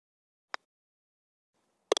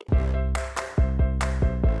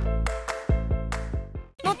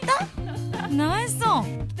ったナイスオ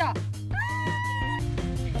ン。来た。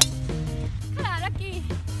カラーラッキー。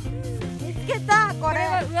見つけた。これこれ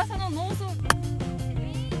は噂のノーソール。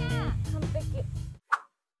完璧。い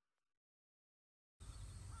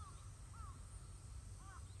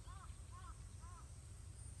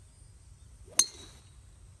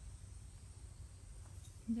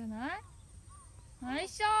いんじゃない？ナイ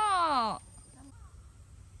スショー。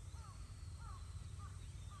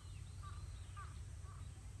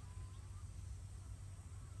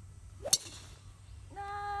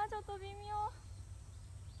ちょっと微妙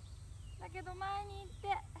だけど前に行っ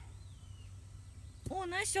て。お、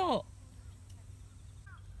ナイスショー。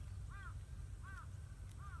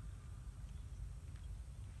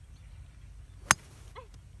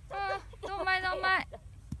どんまいどんまい。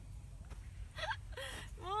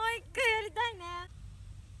もう一回やりたいね。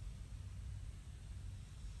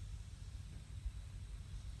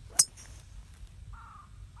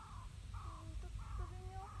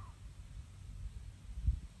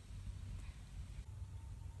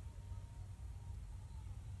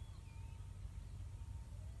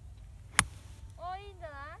お、いいんじゃ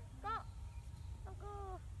ない？おー、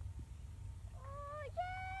いけ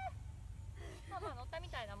ー。まあまあ乗ったみ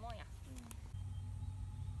たいなもんや。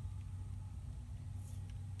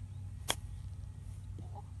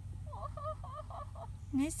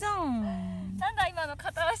ナイスオン。なんだ今の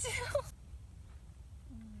片足の。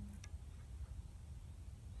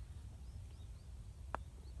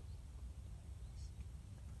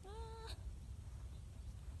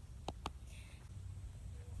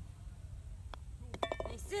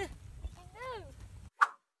ナイス。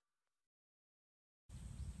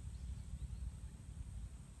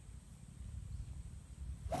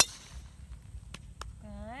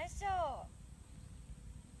ナイスショー。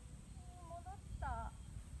戻った。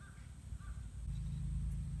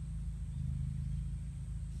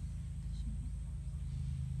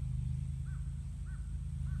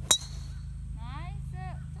ナイス。ち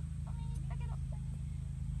ょっと右行ったけど。止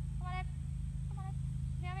まれ。止まれ。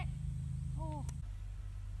フェアウェイ。おお。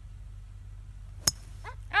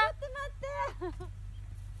待っ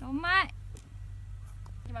て。うまい。い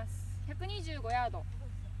きます。125ヤード。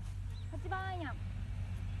8番アイアン。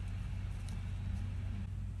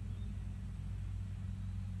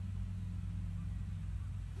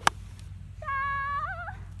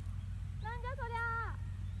なんじゃそりゃ。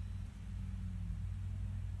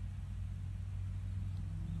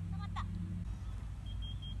止まった。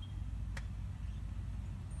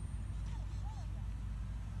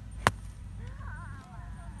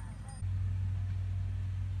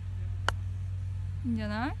いいんじゃ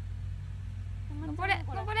ない？登れ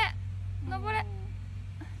登れ登れ。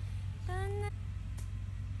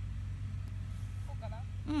こうかな？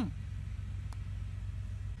うん。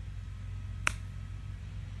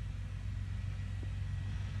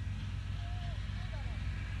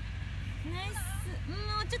ナイス。も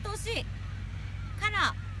うちょっと惜しい。カラ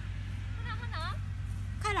ー。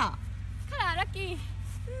カラー。カラーラッキー。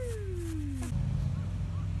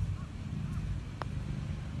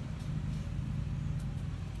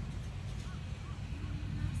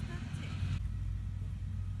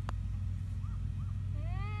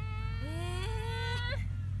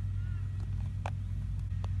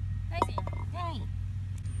ナイスイン。はい。引っ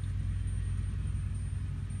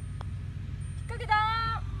掛けた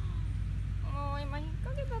ー。もう今引っ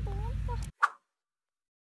掛けたと思った。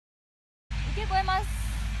池越えます。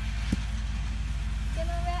池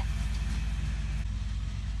の上。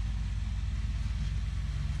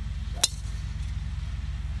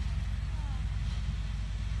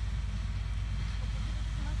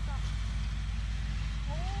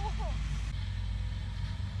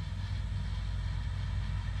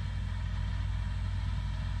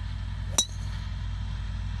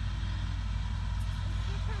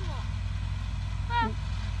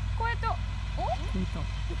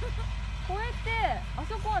越えてあ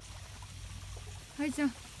そこははいちゃ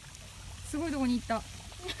んすごいとこに行った。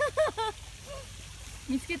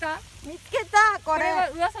見つけた？見つけた。これこれは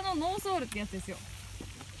噂のノーソールってやつですよ。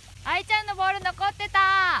あいちゃんのボール残って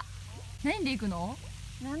た。何で行くの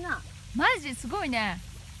7。マジすごいね。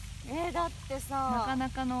だってなさ、かな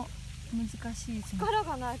かの難しい。力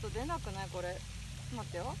がないと出なくないこれ。ちょっと待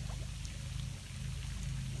ってよ。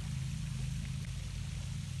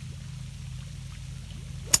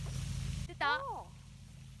出た？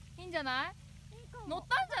いいんじゃない？乗っ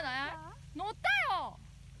たんじゃない？乗ったよ。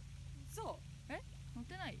そう。乗っ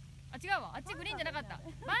てない？あ、違うわ。あっちグリーンじゃなかった。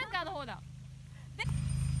バンカーの方だ。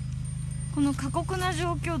この過酷な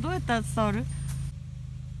状況どうやったら伝わる？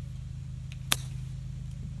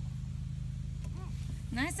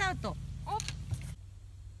ナイスアウト。